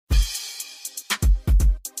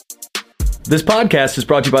This podcast is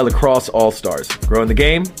brought to you by Lacrosse All-Stars. Growing the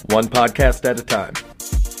game, one podcast at a time.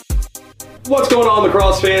 What's going on,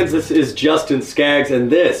 lacrosse fans? This is Justin Skaggs,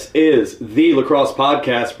 and this is the Lacrosse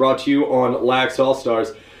Podcast brought to you on Lax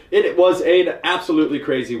All-Stars. It was an absolutely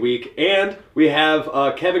crazy week, and we have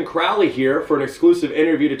Kevin Crowley here for an exclusive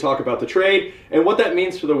interview to talk about the trade and what that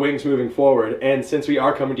means for the Wings moving forward. And since we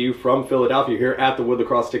are coming to you from Philadelphia here at the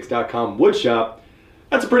WoodLacrosseSticks.com woodshop,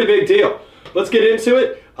 that's a pretty big deal. Let's get into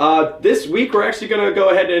it. This week we're actually going to go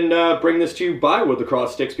ahead and bring this to you by Wood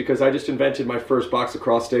Lacrosse Sticks because I just invented my first box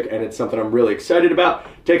lacrosse stick and it's something I'm really excited about.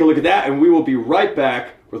 Take a look at that and we will be right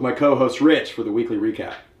back with my co-host Rich for the weekly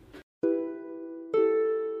recap.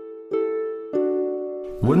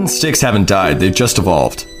 Wooden sticks haven't died, they've just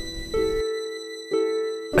evolved.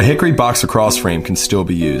 A hickory box lacrosse frame can still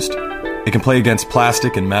be used. It can play against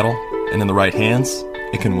plastic and metal, and in the right hands,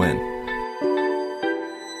 it can win.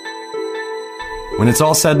 When it's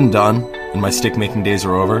all said and done, and my stick-making days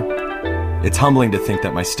are over, it's humbling to think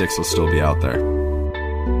that my sticks will still be out there.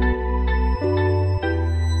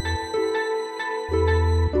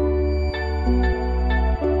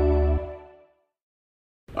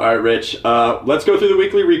 All right, Rich, let's go through the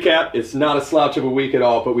weekly recap. It's not a slouch of a week at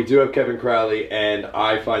all, but we do have Kevin Crowley, and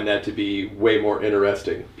I find that to be way more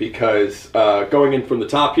interesting because going in from the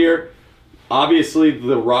top here, obviously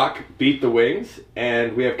the Rock beat the Wings,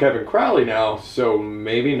 and we have Kevin Crowley now, so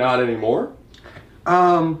maybe not anymore?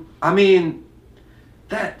 I mean,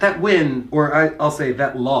 that win, or I'll say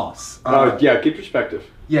that loss. Yeah, good perspective.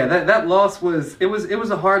 Yeah, that loss was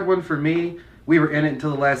a hard one for me. We were in it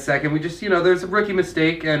until the last second. We just, there's a rookie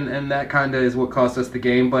mistake, and that kind of is what cost us the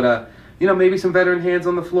game. But, maybe some veteran hands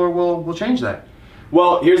on the floor will change that.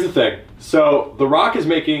 Well, here's the thing. So, The Rock is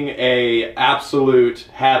making a absolute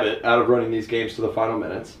habit out of running these games to the final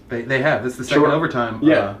minutes. They have. This is the second overtime.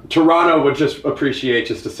 Yeah. Toronto would just appreciate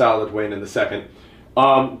just a solid win in the second.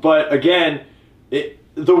 But, again,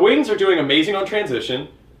 the Wings are doing amazing on transition,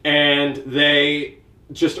 and they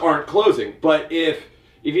just aren't closing. But if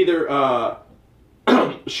either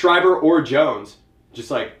Schreiber or Jones just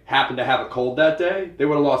happened to have a cold that day, they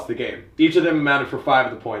would have lost the game. Each of them amounted for 5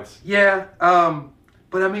 of the points. Yeah,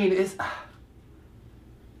 but I mean,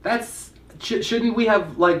 shouldn't we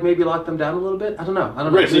have maybe locked them down a little bit? I don't know.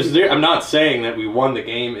 Rich, I'm not saying that we won the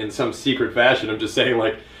game in some secret fashion. I'm just saying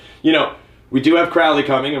we do have Crowley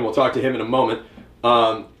coming, and we'll talk to him in a moment.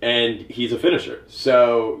 And he's a finisher.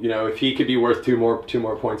 So, if he could be worth two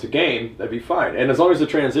more points a game, that'd be fine. And as long as the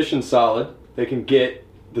transition's solid, they can get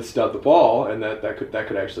the stud the ball, and that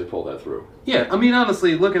could actually pull that through. Yeah, I mean,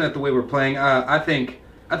 honestly, looking at the way we're playing, I think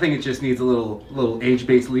it just needs a little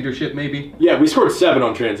age-based leadership, maybe. Yeah, we scored 7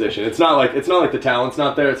 on transition. It's not like the talent's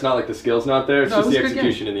not there. It's not like the skill's not there. It's just the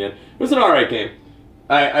execution in the end. It was an all right game.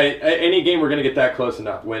 Any game we're going to get that close and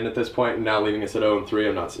not win at this point, and now leaving us at 0-3,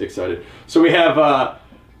 I'm not excited. So we have,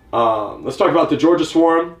 let's talk about the Georgia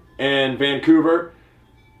Swarm and Vancouver.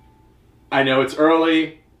 I know it's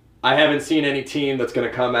early. I haven't seen any team that's going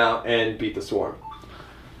to come out and beat the Swarm.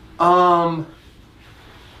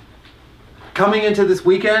 Coming into this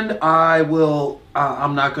weekend, I'm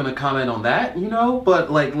not going to comment on that,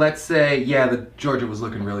 but let's say, the Georgia was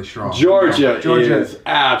looking really strong. Georgia is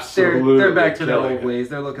absolutely they're back to their old ways.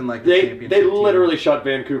 They're looking like the championship They literally team. shut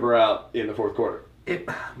Vancouver out in the fourth quarter.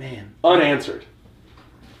 Man. Unanswered.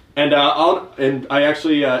 And I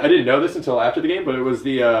actually I didn't know this until after the game, but it was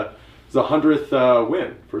the 100th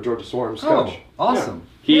win for Georgia Swarm's coach. Oh, awesome.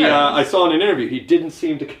 Yeah. I saw in an interview he didn't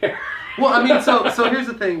seem to care. Well, I mean, so here's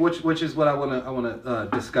the thing, which is what I want to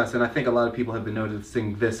discuss, and I think a lot of people have been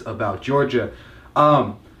noticing this about Georgia.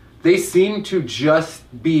 They seem to just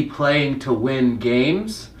be playing to win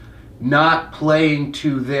games, not playing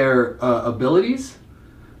to their abilities.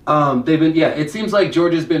 It seems like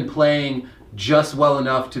Georgia's been playing just well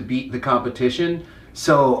enough to beat the competition.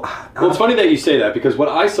 So, well, it's funny that you say that because what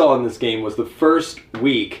I saw in this game was the first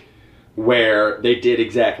week where they did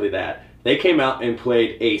exactly that. They came out and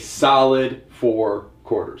played a solid 4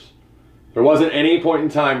 quarters. There wasn't any point in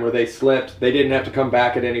time where they slipped. They didn't have to come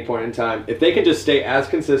back at any point in time. If they can just stay as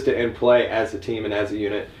consistent and play as a team and as a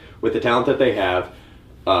unit with the talent that they have,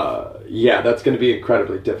 that's going to be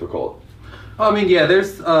incredibly difficult. I mean,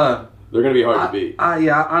 there's... They're going to be hard to beat.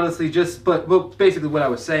 Honestly, but basically what I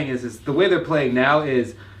was saying is the way they're playing now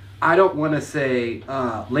is, I don't want to say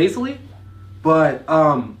lazily, but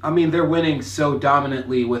they're winning so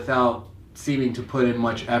dominantly without seeming to put in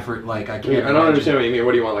much effort. I can't. I don't understand what you mean.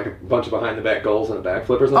 What do you want? A bunch of behind the back goals and a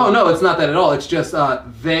backflip or something? Oh no, it's not that at all. It's just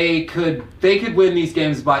they could win these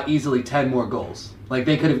games by easily 10 more goals.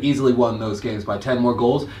 They could have easily won those games by 10 more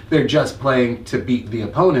goals. They're just playing to beat the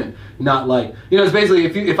opponent, not it's basically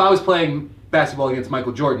if I was playing basketball against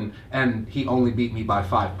Michael Jordan and he only beat me by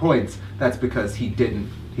 5 points, that's because he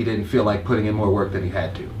didn't feel like putting in more work than he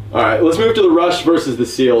had to. All right, let's move to the Rush versus the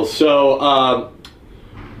Seals. So,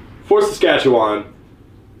 for Saskatchewan,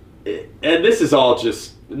 and this is all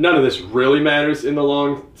just, none of this really matters in the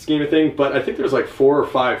long scheme of things, but I think there's like 4 or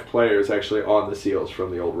 5 players actually on the Seals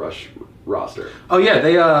from the old Rush roster. Oh yeah,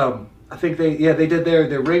 they I think they did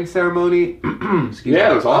their ring ceremony. Excuse me.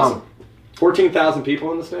 Yeah, it was awesome. 14,000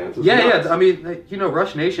 people in the stands. Yeah. I mean,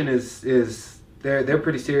 Rush Nation is they're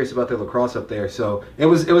pretty serious about their lacrosse up there. So it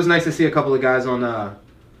was nice to see a couple of guys on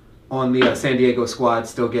the San Diego squad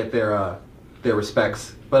still get their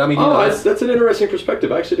respects. But I mean, that's an interesting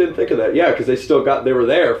perspective. I actually didn't think of that. Yeah, because they were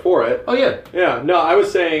there for it. Oh yeah. Yeah. No, I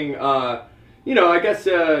was saying. I guess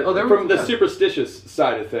from the superstitious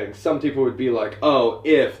side of things, some people would be like, oh,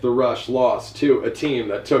 if the Rush lost to a team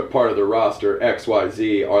that took part of the roster,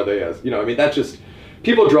 XYZ, are they as, that's just,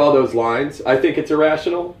 people draw those lines. I think it's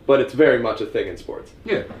irrational, but it's very much a thing in sports.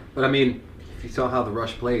 Yeah, but I mean, if you saw how the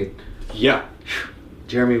Rush played. Yeah.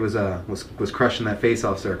 Jeremy was crushing that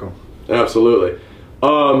face-off circle. Absolutely.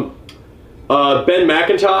 Ben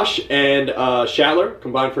McIntosh and Shatler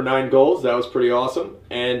combined for 9 goals. That was pretty awesome.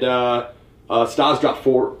 And Stas dropped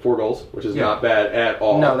four goals, which is not bad at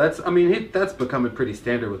all. No, that's becoming pretty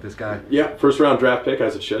standard with this guy. Yeah, first round draft pick,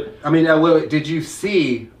 as it should. I mean, did you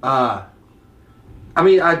see? It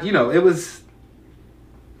was.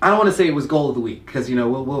 I don't want to say it was goal of the week because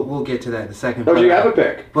we'll get to that in a second. Oh, you have a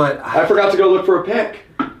pick? But I forgot to go look for a pick.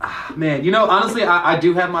 Man, honestly, I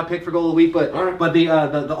do have my pick for goal of the week, but right. but the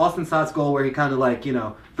Austin Stotts goal where he kind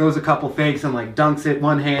of throws a couple fakes and dunks it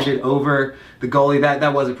one-handed over the goalie,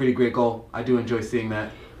 that was a pretty great goal. I do enjoy seeing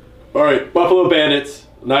that. All right, Buffalo Bandits,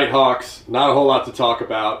 Nighthawks, not a whole lot to talk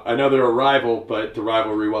about. I know they're a rival, but the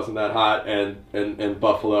rivalry wasn't that hot, and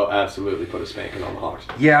Buffalo absolutely put a spanking on the Hawks.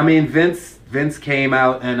 Yeah, I mean Vince came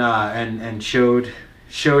out and showed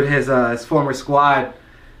his former squad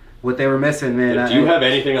what they were missing, man. Yeah, do you have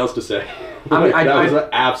anything else to say? I mean, that was an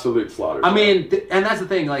absolute slaughter. I mean, and that's the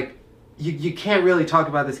thing, you can't really talk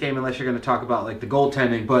about this game unless you're going to talk about the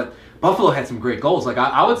goaltending, but Buffalo had some great goals.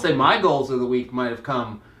 I would say my goals of the week might have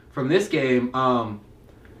come from this game.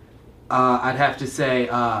 I'd have to say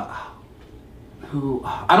I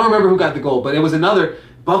don't remember who got the goal, but it was another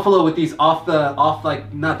Buffalo with these off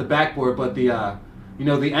not the backboard, but the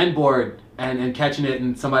the end board and catching it,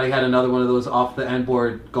 and somebody had another one of those off the end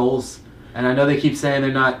board goals. And I know they keep saying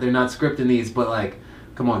they're not scripting these, but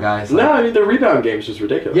come on, guys. No, I mean the rebound game is just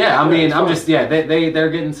ridiculous. Yeah, I mean they're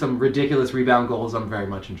getting some ridiculous rebound goals. I'm very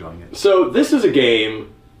much enjoying it. So this is a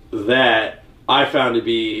game that I found to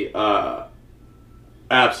be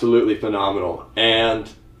absolutely phenomenal, and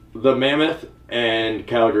the Mammoth and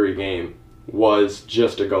Calgary game was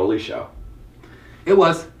just a goalie show. It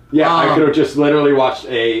was. Yeah, I could have just literally watched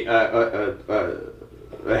a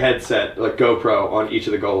headset, like GoPro, on each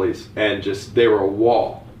of the goalies, and they were a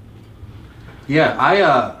wall.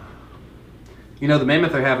 Yeah, the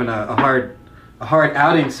Mammoth are having a hard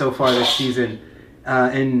outing so far this season,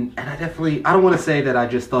 and I don't want to say that I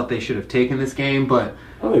just thought they should have taken this game, but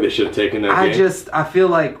I don't think they should have taken that game. I feel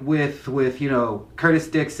like with Curtis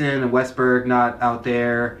Dixon and Westberg not out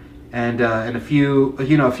there, and a few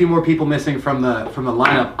more people missing from the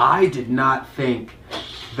lineup, I did not think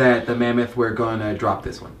that the Mammoth were going to drop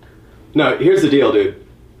this one. No, here's the deal, dude.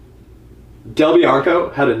 Del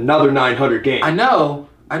Bianco had another 900 game. I know.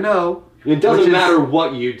 It doesn't matter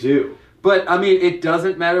what you do. But I mean, it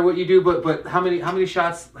doesn't matter what you do. But how many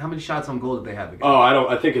shots on goal did they have again?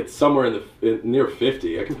 I think it's somewhere near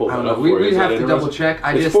 50. I can pull that up for you. We'd have to double check.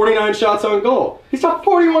 It's 49 shots on goal. He's got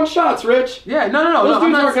 41 shots, Rich. Yeah, no. Those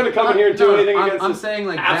dudes aren't going to come in here and do anything against I'm saying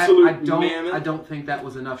absolute that. Mammoth. I don't think that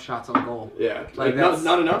was enough shots on goal. Yeah,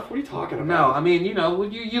 not enough. What are you talking about? No, I mean you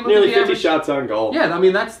look nearly at the 50 shots on goal. Yeah, I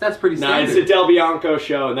mean that's pretty standard. It's a Del Bianco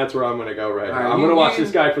show, and that's where I'm going to go right now. I'm going to watch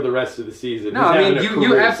this guy for the rest of the season. No, I mean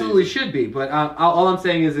you absolutely should be, but all I'm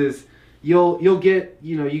saying is you'll get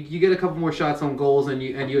you get a couple more shots on goals and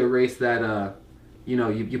you erase that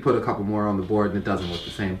you put a couple more on the board and it doesn't look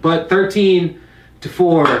the same. But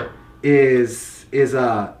 13-4 is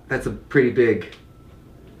that's a pretty big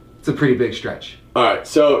stretch. All right,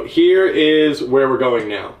 so here is where we're going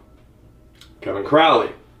now. Kevin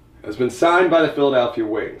Crowley has been signed by the Philadelphia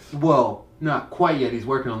Wings. Whoa. Not quite yet. He's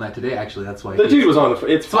working on that today, actually. That's why. The dude was on the phone.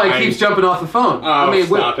 That's why he keeps jumping off the phone. Oh,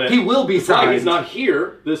 stop it. He will be signed. He's not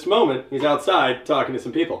here this moment. He's outside talking to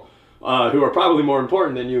some people who are probably more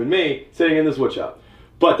important than you and me sitting in this woodshop.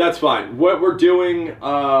 But that's fine. What we're doing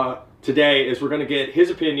today is we're going to get his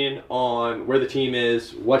opinion on where the team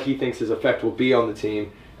is, what he thinks his effect will be on the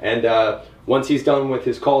team, And once he's done with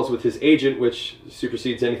his calls with his agent, which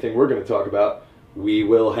supersedes anything we're going to talk about, we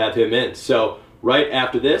will have him in. So right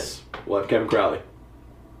after this, we'll have Kevin Crowley.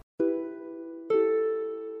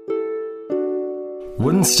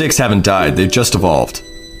 Wooden sticks haven't died, they've just evolved.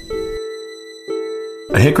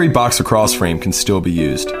 A hickory box lacrosse frame can still be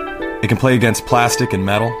used. It can play against plastic and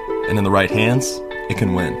metal, and in the right hands, it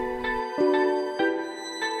can win.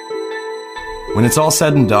 When it's all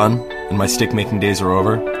said and done, and my stick-making days are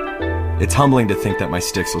over, it's humbling to think that my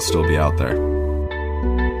sticks will still be out there.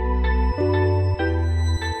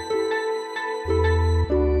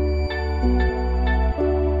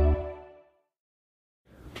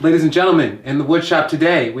 Ladies and gentlemen, in the woodshop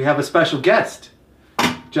today, we have a special guest.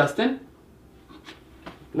 Justin?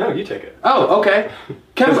 No, you take it. Oh, okay.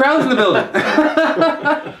 Kevin Crowley's in the building.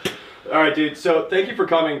 All right, dude. So thank you for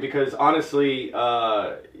coming because honestly,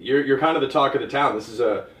 you're kind of the talk of the town. This is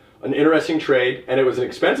an interesting trade, and it was an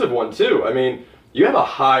expensive one too. I mean, you have a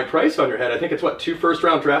high price on your head. I think it's what, 2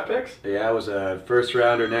 first-round draft picks? Yeah, I was a first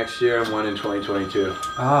rounder next year and one in 2022.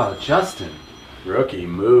 Oh, Justin. Rookie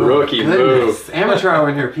move. Rookie move. Amateur hour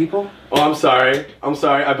in here, people. Oh, I'm sorry.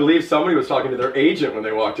 I believe somebody was talking to their agent when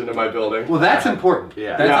they walked into my building. Well, that's important.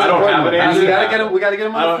 Yeah. That's I don't have an agent. We gotta get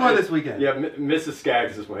him on the floor this weekend. Yeah, Mrs.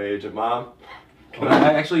 Skaggs is my agent, Mom. Well,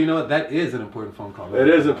 actually, you know what? That is an important phone call. It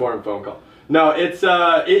is an important phone call. No, it's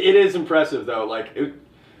it is impressive though.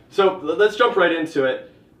 So let's jump right into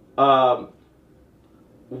it.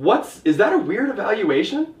 Is that a weird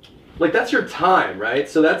evaluation? Like that's your time, right?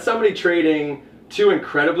 So that's somebody trading 2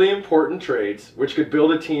 incredibly important trades, which could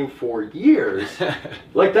build a team for years.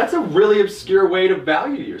 Like that's a really obscure way to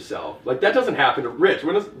value yourself. Like that doesn't happen to Rich.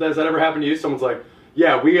 Does that ever happen to you? Someone's like,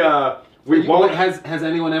 yeah, we won't. Has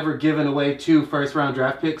anyone ever given away 2 first-round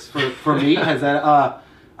draft picks for me? Has that?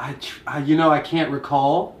 I can't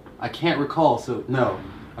recall. So no,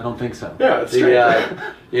 I don't think so. Yeah, it's strange.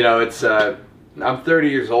 It's I'm 30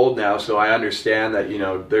 years old now, so I understand that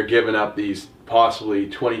they're giving up these possibly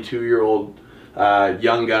 22-year-old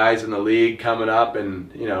young guys in the league coming up, and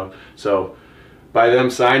so by them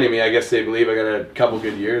signing me, I guess they believe I got a couple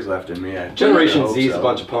good years left in me. Generation Z is a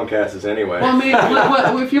bunch of punk asses anyway. Well,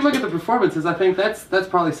 I mean, if you look at the performances, I think that's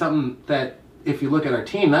probably something that if you look at our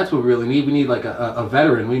team, that's what we really need. We need like a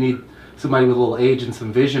veteran. We need somebody with a little age and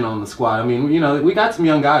some vision on the squad. I mean, we got some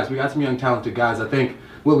young guys. We got some young talented guys. I think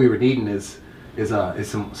what we were needing is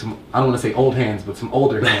some I don't want to say old hands, but some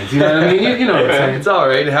older hands. You know what I mean? You know what I'm saying? It's all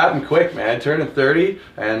right. It happened quick, man. Turning 30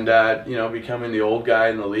 and becoming the old guy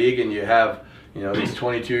in the league, and you have these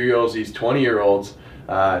 22-year-olds, these 20-year-olds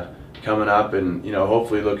coming up, and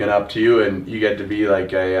hopefully looking up to you, and you get to be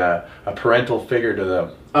like a parental figure to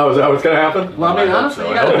them. Oh, is that what's gonna happen? Well, I mean, honestly,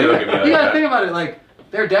 you gotta think about it. Like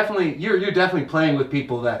they're definitely you're definitely playing with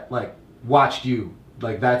people that like watched you.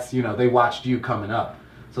 Like that's they watched you coming up.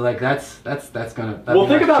 So like that's gonna. Well,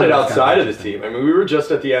 think about it outside of the team. I mean, we were just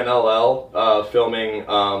at the NLL filming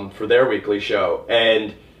for their weekly show,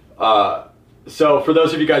 and so for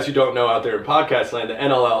those of you guys who don't know out there in podcast land, the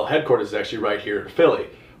NLL headquarters is actually right here in Philly.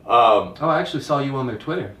 I actually saw you on their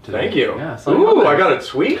Twitter today. Thank you. Yeah. Ooh, I got a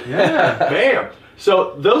tweet. Yeah. Bam.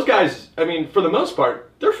 So those guys, I mean, for the most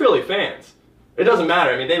part, they're Philly fans. It doesn't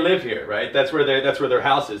matter. I mean, they live here, right? That's where their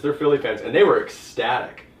house is. They're Philly fans, and they were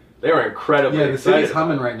ecstatic. They were incredibly excited. excited. Yeah, the city's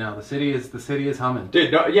humming right now. The city is humming.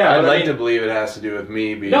 Dude, no, yeah. I'd like to believe it has to do with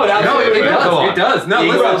me being... No, it does. No,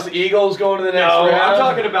 Eagles going to the next round. I'm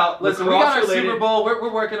talking about listen, we got our Super Bowl.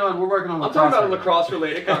 We're working on lacrosse. I'm talking about a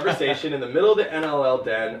lacrosse-related conversation in the middle of the NLL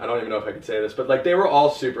den. I don't even know if I could say this, but like they were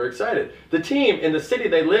all super excited. The team in the city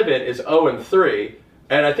they live in is 0-3,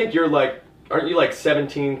 and I think aren't you like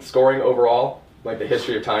 17 scoring overall, like the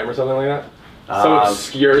history of time or something like that? Some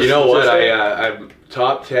obscure. You know what? I'm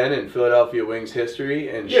top 10 in Philadelphia Wings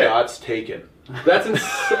history and shots taken. That's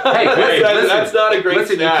insane. Hey, that's not a great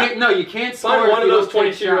stat. You can't score. Find one of those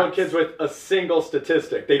 22-year-old kids with a single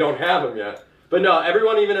statistic. They don't have them yet. But no,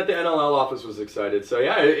 everyone even at the NLL office was excited. So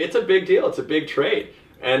yeah, it's a big deal. It's a big trade.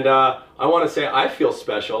 And I want to say I feel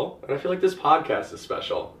special, and I feel like this podcast is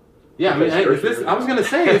special. Yeah, I mean, I was gonna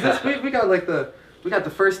say, we got like we got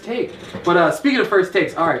the first take. But speaking of first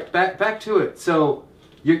takes, all right, back to it. So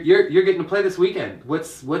you're getting to play this weekend.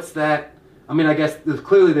 What's that? I mean, I guess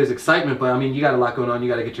clearly there's excitement, but I mean, you got a lot going on. You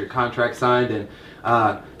got to get your contract signed, and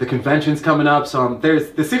the convention's coming up. So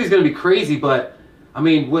the city's gonna be crazy. But I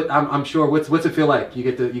mean, I'm sure. What's it feel like? You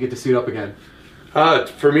get to suit up again.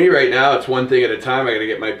 For me right now, it's one thing at a time. I got to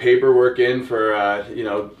get my paperwork in for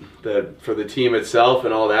for the team itself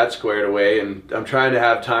and all that squared away. And I'm trying to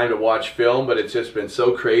have time to watch film, but it's just been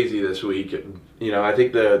so crazy this week. I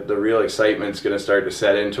think the real excitement's going to start to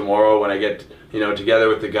set in tomorrow when I get together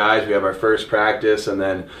with the guys. We have our first practice, and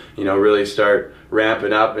then really start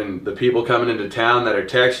ramping up. And the people coming into town that are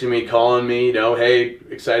texting me, calling me, hey,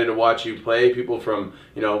 excited to watch you play. People from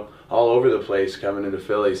all over the place coming into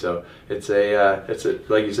Philly, so it's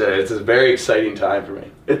like you said, it's a very exciting time for me.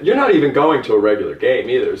 You're not even going to a regular game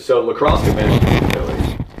either. So lacrosse convention in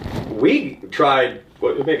Philly, we tried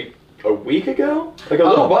maybe a week ago, like a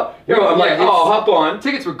little while. I'm like, I'll hop on.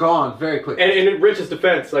 Tickets were gone very quickly. And in Rich's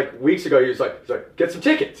defense, like weeks ago, he was like, get some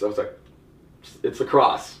tickets. I was like, it's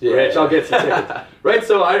lacrosse, Rich. I'll get some tickets, right?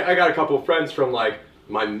 So I got a couple of friends from like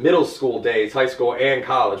my middle school days, high school and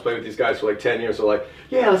college, played with these guys for like 10 years. So like,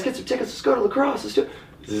 yeah, let's get some tickets. Let's go to lacrosse. Let's do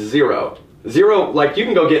Zero. Like you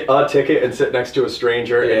can go get a ticket and sit next to a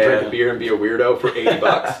stranger and drink a beer and be a weirdo for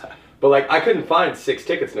 $80. But like I couldn't find 6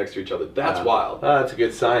 tickets next to each other. That's wild. Oh, that's a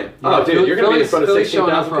good sign. Oh, dude, you're gonna be in front of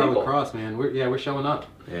 16,000 people. Lacrosse, man. We're showing up.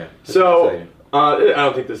 Yeah. So I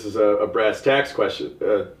don't think this is a brass tax question.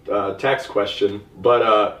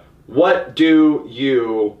 But what do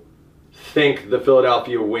you think the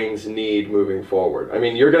Philadelphia Wings need moving forward? I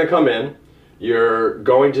mean, you're going to come in, you're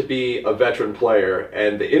going to be a veteran player,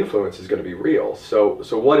 and the influence is going to be real. So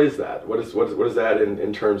what is that? What is that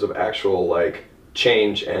in terms of actual like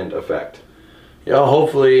change and effect?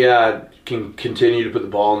 Hopefully can continue to put the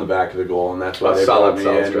ball in the back of the goal, and that's why they brought me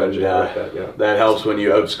in. Strategy. That helps when you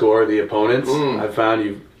outscore the opponents. I found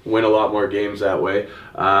you win a lot more games that way.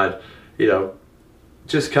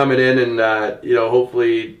 Just coming in and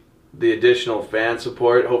hopefully the additional fan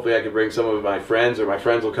support. Hopefully I can bring some of my friends, or my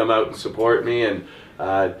friends will come out and support me. And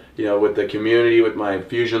with the community, with my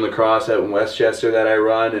Fusion Lacrosse out in Westchester that I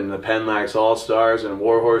run, and the Penlax All-Stars and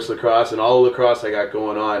Warhorse Lacrosse and all the lacrosse I got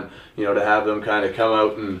going on, to have them kind of come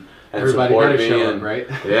out and everybody support me. Show up, right?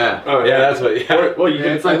 Yeah. Oh, yeah. That's what. Yeah. Well,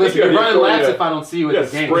 it's like, listen, you're running laps if I don't see you at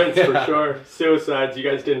the game. Sprints for sure. Suicides. You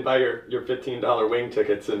guys didn't buy your $15 wing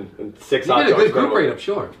tickets and 6 hot dogs. You get a good group rate, I'm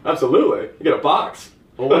sure. Absolutely. You get a box.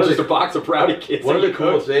 Well, just a box of Prouty Kids. One of the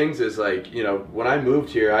cool things is like, when I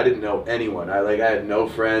moved here, I didn't know anyone. I had no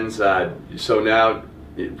friends. So now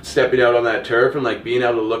stepping out on that turf and like being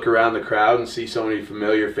able to look around the crowd and see so many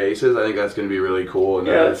familiar faces, I think that's going to be really cool. And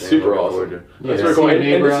that's super awesome. That's very cool. And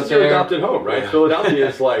this is your adopted home, right? Philadelphia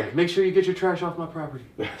is like... Make sure you get your trash off my property.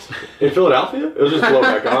 In Philadelphia? It'll just blow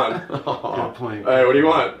back on. Good point. All right, what do you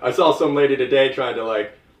want? I saw some lady today trying to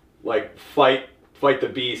like fight the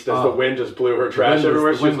beast as the wind just blew her trash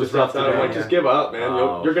everywhere. She was just outside. I'm like, just give up, man.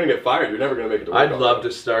 You're going to get fired. You're never going to make it to work. I'd love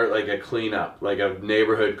to start like a cleanup, like a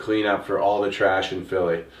neighborhood cleanup for all the trash in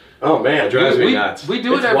Philly. Oh, man. It drives me nuts. We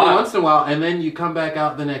do it every once in a while, and then you come back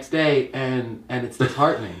out the next day, and it's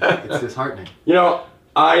disheartening. It's disheartening.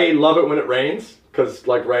 I love it when it rains. Because,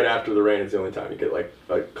 like, right after the rain is the only time you get, like,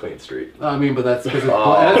 a clean street. I mean, but that's because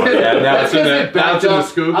it backed up. I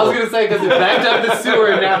was going to say, because it backed up the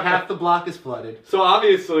sewer and now half the block is flooded. So,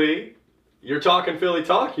 obviously, you're talking Philly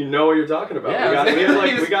talk. You know what you're talking about. Yeah,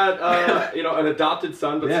 we got an adopted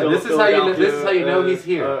son, but still this is how you know he's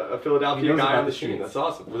here. A Philadelphia guy on the team. That's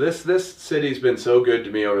awesome. Well, this city's been so good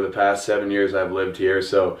to me over the past 7 years I've lived here.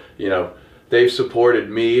 So, they've supported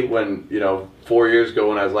me when, 4 years ago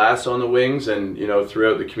when I was last on the Wings, and,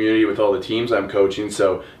 throughout the community with all the teams I'm coaching.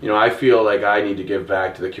 So, I feel like I need to give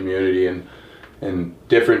back to the community in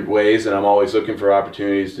different ways, and I'm always looking for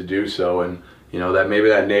opportunities to do so. And, that maybe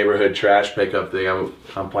that neighborhood trash pickup thing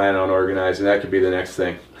I'm planning on organizing, that could be the next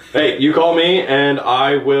thing. Hey, you call me and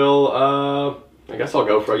I will, I guess I'll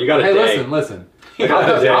go for it. You got a day. Hey, listen. Hey,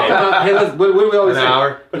 listen, what do we always say? An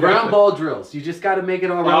hour? Ground ball drills. You just got to make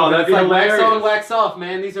it all right. It's like wax on, wax off,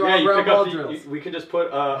 man. These are all ground ball drills. We can just put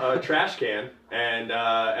a trash can and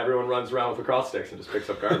everyone runs around with lacrosse sticks and just picks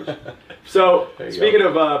up garbage. So, speaking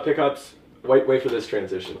of pickups, wait for this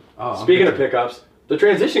transition. Speaking of pickups, the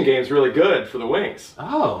transition game's really good for the Wings.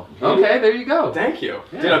 Oh, okay, there you go. Thank you.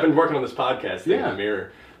 Yeah. Dude, I've been working on this podcast thing in the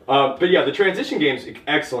mirror. But yeah, the transition game's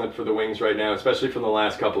excellent for the Wings right now, especially from the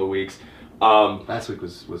last couple of weeks. Last week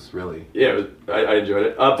was really I enjoyed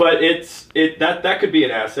it, but that could be an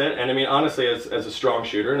asset, and I mean honestly, as a strong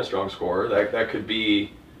shooter and a strong scorer, that could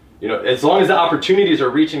be, as long as the opportunities are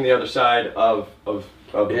reaching the other side of the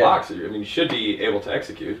box, I mean you should be able to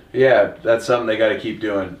execute. Yeah, that's something they got to keep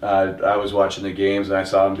doing. I was watching the games and I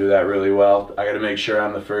saw them do that really well. I got to make sure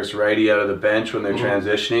I'm the first righty out of the bench when they're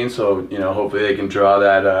transitioning, so hopefully they can draw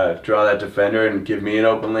that defender and give me an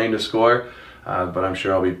open lane to score. but I'm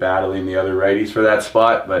sure I'll be battling the other righties for that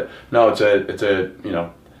spot. But no, it's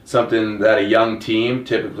a something that a young team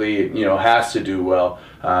typically has to do well,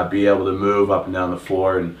 be able to move up and down the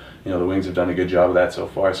floor, and the Wings have done a good job of that so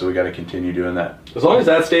far. So we got to continue doing that. As long as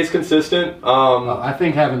that stays consistent. I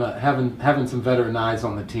think having some veteran eyes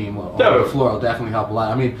on the team on the floor will definitely help a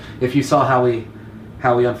lot. I mean, if you saw how we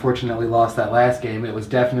unfortunately lost that last game, it was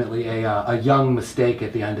definitely a young mistake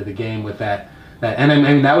at the end of the game with that. And I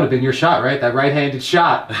mean, that would have been your shot, right? That right-handed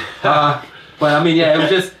shot. But I mean, yeah,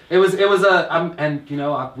 it was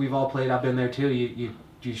we've all played. I've been there too.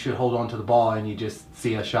 You should hold on to the ball, and you just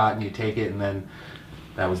see a shot and you take it, and then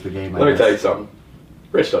that was the game. Let me tell you something.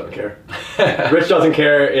 Rich doesn't care. Rich doesn't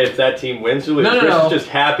care if that team wins or loses. Rich is just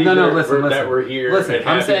happy that we're here. Listen,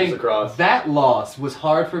 I'm saying that loss was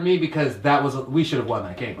hard for me because we should have won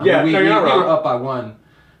that game. We were up by 1.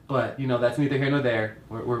 But that's neither here nor there.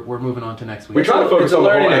 We're moving on to next week. We try to focus on the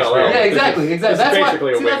learning experience. Yeah, exactly. That's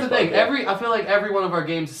the thing. Yeah. I feel like every one of our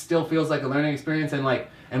games still feels like a learning experience,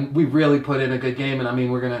 and we really put in a good game. And I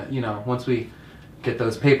mean, we're gonna, once we get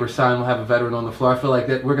those papers signed, we'll have a veteran on the floor. I feel like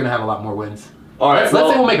that we're gonna have a lot more wins. All right, let's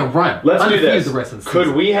say we'll make a run. Let's do this. The rest of the season.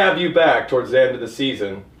 Could we have you back towards the end of the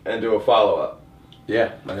season and do a follow-up?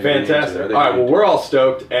 Yeah. Fantastic. All right, well, we're all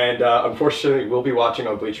stoked, and unfortunately, we'll be watching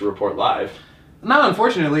on Bleacher Report Live. Not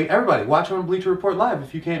unfortunately, everybody, watch on Bleacher Report Live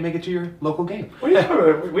if you can't make it to your local game. What are you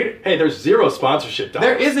talking about? Hey, there's zero sponsorship dollars.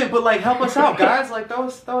 There isn't, but help us out, guys. Throw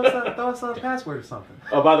us a password or something.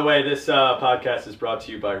 Oh, by the way, this podcast is brought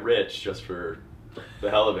to you by Rich, just for the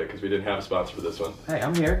hell of it, because we didn't have a sponsor for this one. Hey,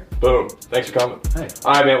 I'm here. Boom. Thanks for coming. Hey.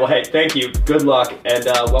 All right, man. Well, hey, thank you. Good luck, and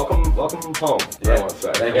welcome home. Yeah. I want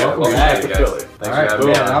to say. Welcome back, guys. Philly. Thanks for having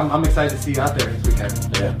me. I'm excited to see you out there this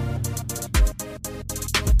weekend. Yeah.